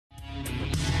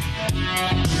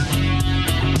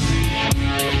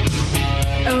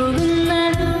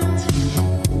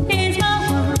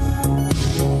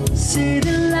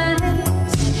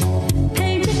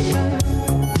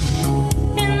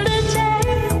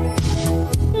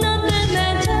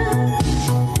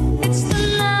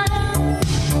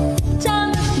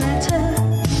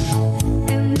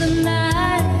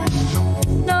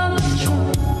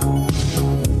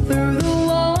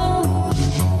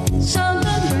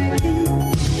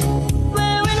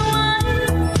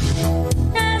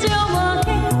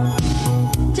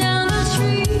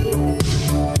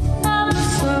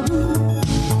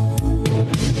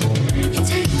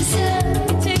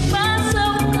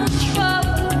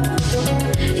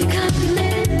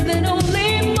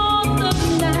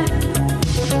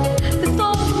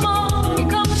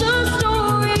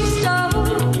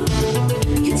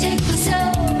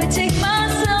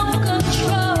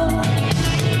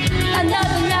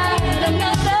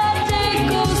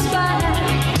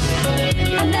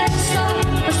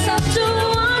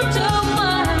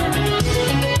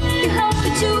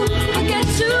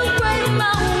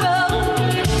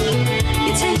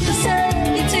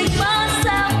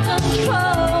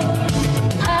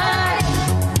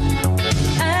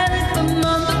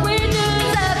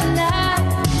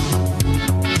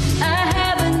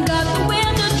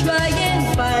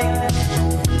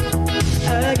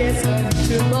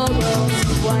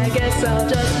so I guess I'll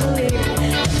just believe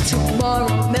it.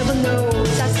 Tomorrow never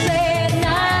knows. I say at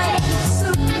night,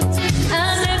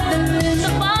 I'm living in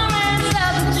the forest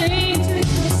of a dream.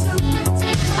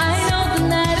 I know the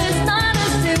night is not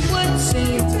as it would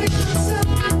seem.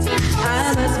 I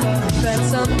must prevent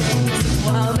something, so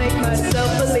I'll make myself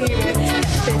believe it.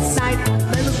 If it's night,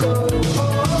 never go.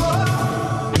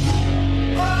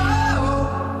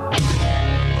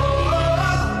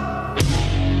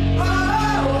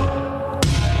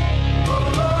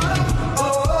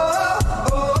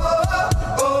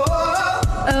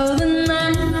 Oh, the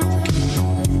night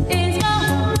is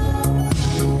gone.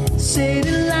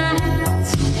 City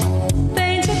lights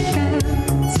fade to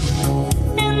clouds.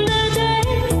 In the day,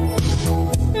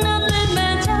 nothing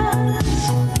matters.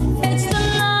 It's the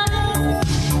night,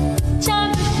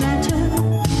 time that matters.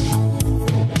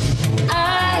 I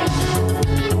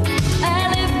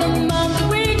live among the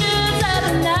regions of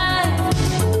the night.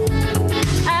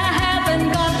 I haven't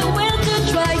got the will to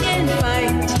try and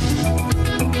fight.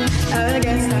 I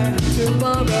guess I'm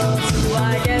tomorrow, so I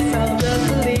guess I'll just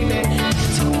believe it.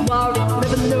 Tomorrow,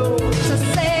 never know.